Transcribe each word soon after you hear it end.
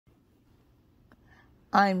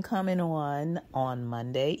I'm coming on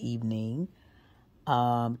Monday evening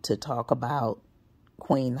to talk about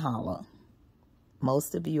Queen Holla.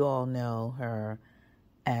 Most of you all know her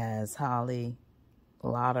as Holla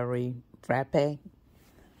Frappe,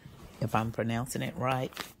 if I'm pronouncing it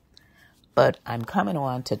right. But I'm coming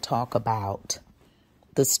on to talk about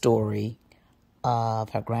the story of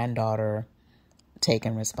her granddaughter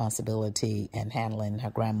taking responsibility and handling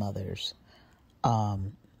her grandmother's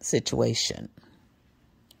situation.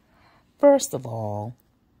 First of all,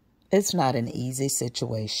 it's not an easy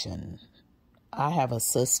situation. I have a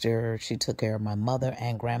sister, she took care of my mother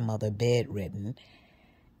and grandmother bedridden,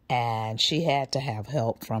 and she had to have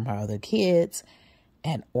help from her other kids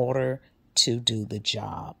in order to do the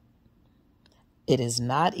job. It is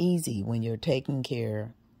not easy when you're taking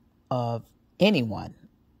care of anyone,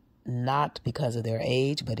 not because of their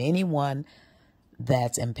age, but anyone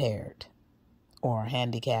that's impaired or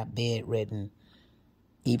handicapped, bedridden,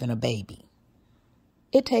 even a baby.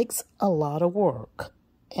 It takes a lot of work,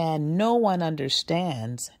 and no one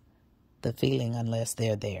understands the feeling unless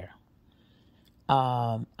they're there.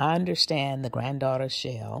 I understand the granddaughter,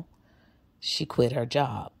 Shell, she quit her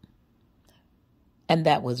job, and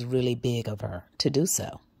that was really big of her to do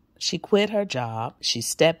so. She quit her job. She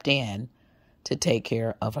stepped in to take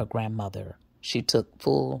care of her grandmother. She took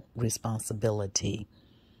full responsibility.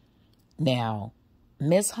 Now,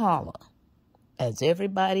 Miss Holla, as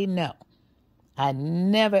everybody know, I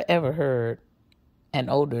never ever heard an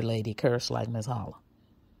older lady curse like Miss Holla.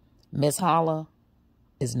 Miss Holla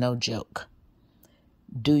is no joke.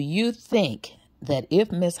 Do you think that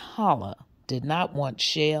if Miss Holla did not want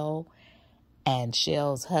Shell and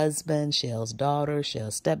Shell's husband, Shell's daughter,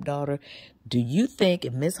 Shell's stepdaughter, do you think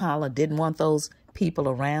if Miss Holla didn't want those people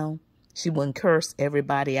around, she wouldn't curse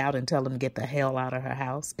everybody out and tell them to get the hell out of her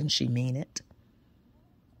house? And she mean it.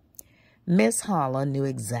 Miss Holla knew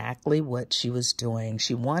exactly what she was doing.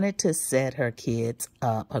 She wanted to set her kids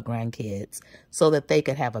up, her grandkids, so that they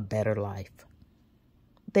could have a better life.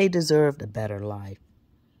 They deserved a better life.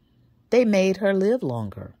 They made her live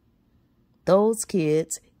longer. Those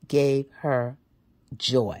kids gave her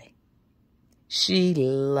joy. She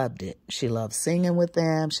loved it. She loved singing with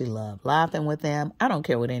them. She loved laughing with them. I don't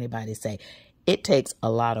care what anybody say. It takes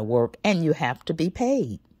a lot of work, and you have to be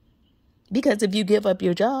paid. Because if you give up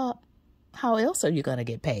your job, how else are you going to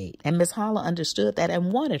get paid? And Miss Holla understood that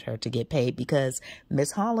and wanted her to get paid because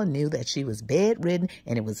Miss Holla knew that she was bedridden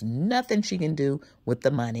and it was nothing she can do with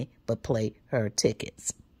the money but play her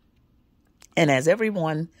tickets. And as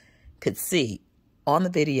everyone could see on the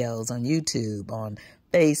videos on YouTube, on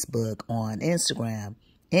Facebook, on Instagram,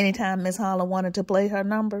 anytime Miss Holla wanted to play her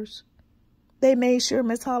numbers, they made sure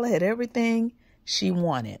Miss Holla had everything she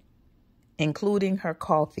wanted, including her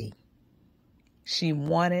coffee. She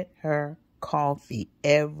wanted her coffee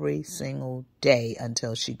every single day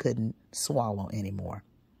until she couldn't swallow anymore.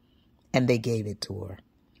 And they gave it to her.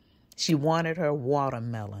 She wanted her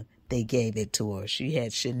watermelon. They gave it to her. She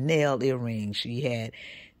had Chanel earrings. She had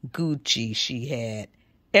Gucci. She had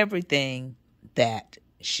everything that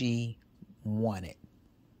she wanted.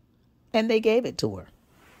 And they gave it to her.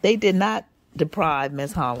 They did not deprive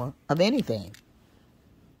Miss Holla of anything.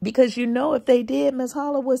 Because you know if they did, Miss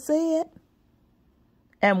Holla would say it.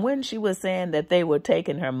 And when she was saying that they were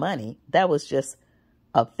taking her money, that was just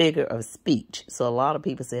a figure of speech. So a lot of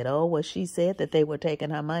people said, oh, well, she said that they were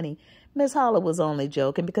taking her money. Miss Holla was only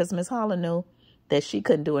joking because Miss Holla knew that she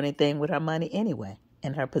couldn't do anything with her money anyway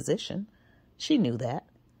in her position. She knew that.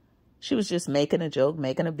 She was just making a joke,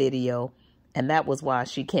 making a video, and that was why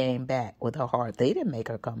she came back with her heart. They didn't make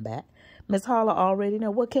her come back. Miss Holla already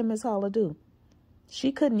know. What can Miss Holla do?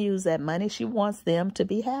 She couldn't use that money. She wants them to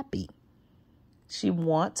be happy. She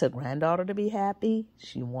wants her granddaughter to be happy.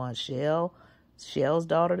 She wants Shell's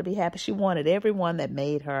daughter to be happy. She wanted everyone that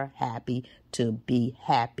made her happy to be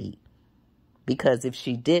happy. Because if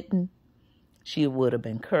she didn't, she would have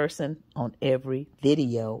been cursing on every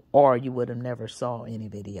video, or you would have never saw any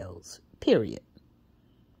videos, period.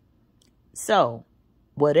 So,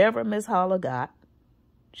 whatever Miss Holla got,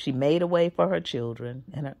 she made a way for her children,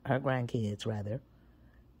 and her grandkids, rather.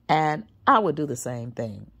 And I would do the same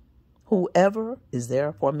thing. Whoever is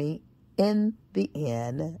there for me in the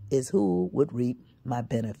end is who would reap my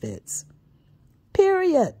benefits.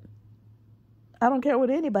 Period. I don't care what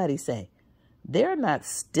anybody say. They're not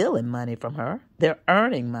stealing money from her. They're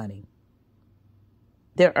earning money.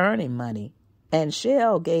 They're earning money. And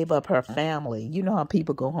Shell gave up her family. You know how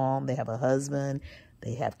people go home, they have a husband,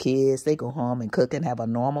 they have kids, they go home and cook and have a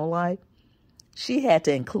normal life. She had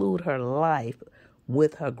to include her life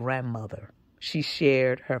with her grandmother. She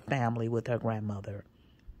shared her family with her grandmother.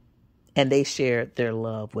 And they shared their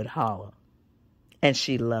love with Holla. And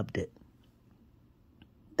she loved it.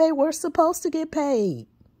 They were supposed to get paid.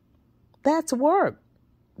 That's work.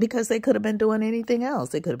 Because they could have been doing anything else.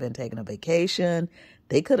 They could have been taking a vacation.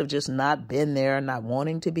 They could have just not been there, not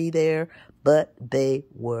wanting to be there. But they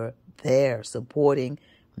were there supporting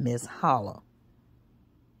Miss Holla.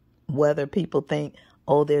 Whether people think,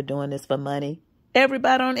 oh, they're doing this for money.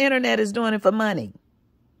 Everybody on the internet is doing it for money.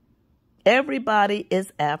 Everybody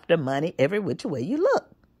is after money every which way you look.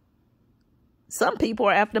 Some people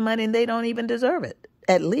are after money and they don't even deserve it.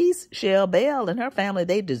 At least Shell Bell and her family,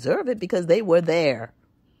 they deserve it because they were there.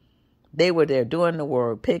 They were there doing the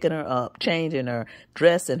work, picking her up, changing her,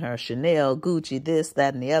 dressing her, Chanel, Gucci, this,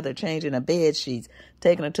 that, and the other, changing her bed sheets,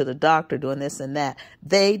 taking her to the doctor, doing this and that.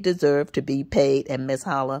 They deserve to be paid, and Miss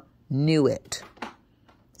Holla knew it.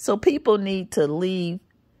 So people need to leave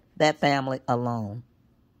that family alone.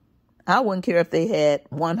 I wouldn't care if they had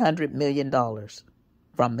 $100 million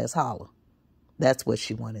from Miss Holla. That's what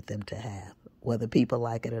she wanted them to have, whether people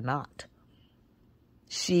like it or not.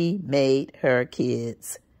 She made her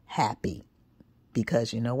kids happy.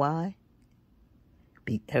 Because you know why?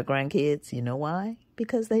 Her grandkids, you know why?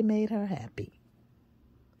 Because they made her happy.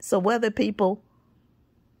 So whether people,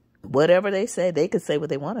 whatever they say, they could say what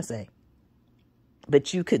they want to say.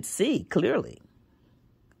 But you could see clearly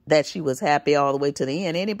that she was happy all the way to the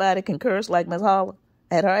end. Anybody can curse like Miss Holla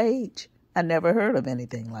at her age. I never heard of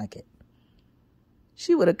anything like it.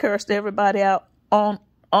 She would have cursed everybody out on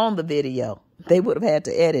the video. They would have had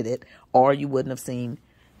to edit it, or you wouldn't have seen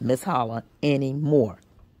Miss Holla anymore.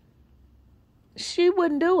 She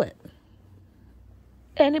wouldn't do it.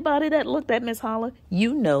 Anybody that looked at Miss Holla,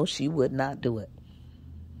 you know she would not do it.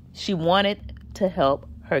 She wanted to help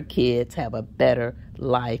her kids have a better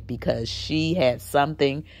life because she had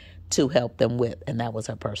something to help them with, and that was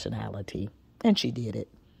her personality. And she did it.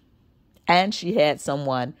 And she had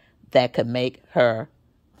someone that could make her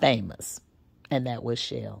famous, and that was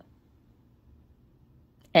Shell.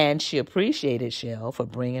 And she appreciated Shell for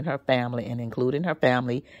bringing her family and including her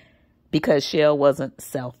family because Shell wasn't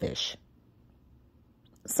selfish.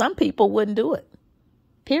 Some people wouldn't do it,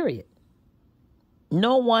 period.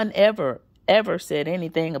 No one ever said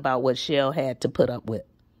anything about what Shell had to put up with.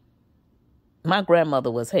 My grandmother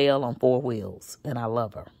was hell on 4 wheels, and I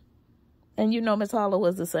love her. And you know Miss Holla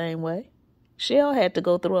was the same way. Shell had to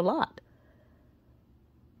go through a lot.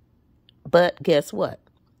 But guess what?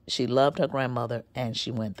 She loved her grandmother, and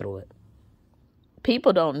she went through it.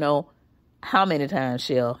 People don't know how many times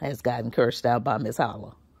Shell has gotten cursed out by Miss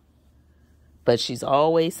Holla. But she's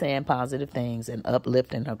always saying positive things and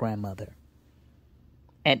uplifting her grandmother.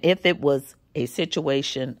 And if it was a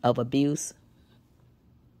situation of abuse,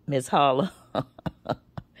 Miss Holla,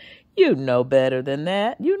 you know better than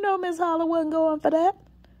that. You know Miss Holla wasn't going for that.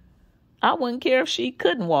 I wouldn't care if she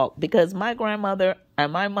couldn't walk because my grandmother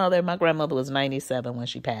was 97 when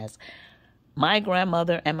she passed. My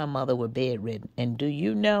grandmother and my mother were bedridden. And do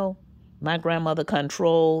you know, my grandmother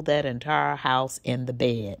controlled that entire house in the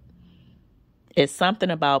bed. It's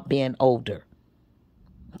something about being older.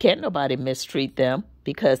 Can't nobody mistreat them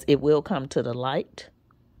because it will come to the light.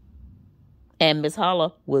 And Miss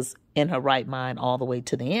Holla was in her right mind all the way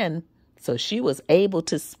to the end. So she was able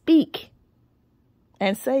to speak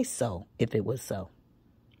and say so if it was so.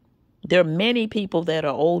 There are many people that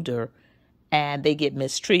are older and they get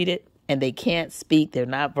mistreated and they can't speak. They're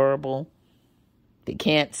not verbal. They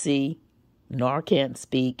can't see nor can't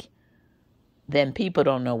speak. Then people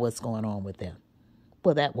don't know what's going on with them.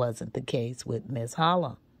 Well, that wasn't the case with Miss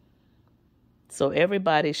Holla. So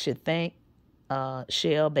everybody should thank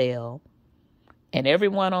Shell Bell and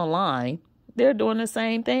everyone online. They're doing the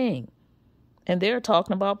same thing. And they're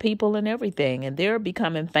talking about people and everything. And they're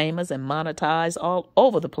becoming famous and monetized all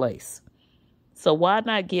over the place. So why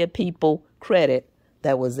not give people credit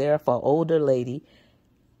that was there for an older lady,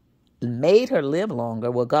 made her live longer.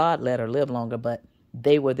 Well, God let her live longer, but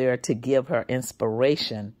they were there to give her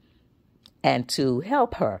inspiration and to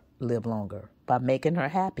help her live longer by making her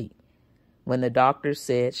happy. When the doctor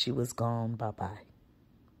said she was gone, bye-bye.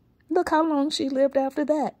 Look how long she lived after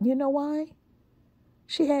that. You know why?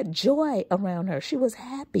 She had joy around her. She was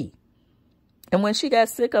happy. And when she got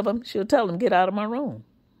sick of him, she'll tell him, get out of my room.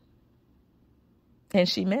 And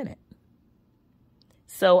she meant it.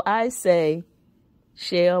 So I say,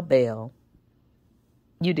 Shell Bell,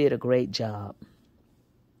 you did a great job.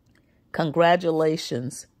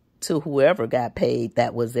 Congratulations to whoever got paid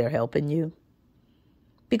that was there helping you.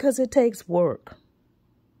 Because it takes work.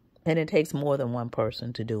 And it takes more than one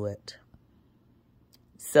person to do it.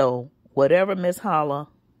 So whatever Miss Holla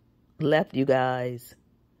left you guys,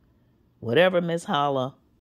 whatever Miss Holla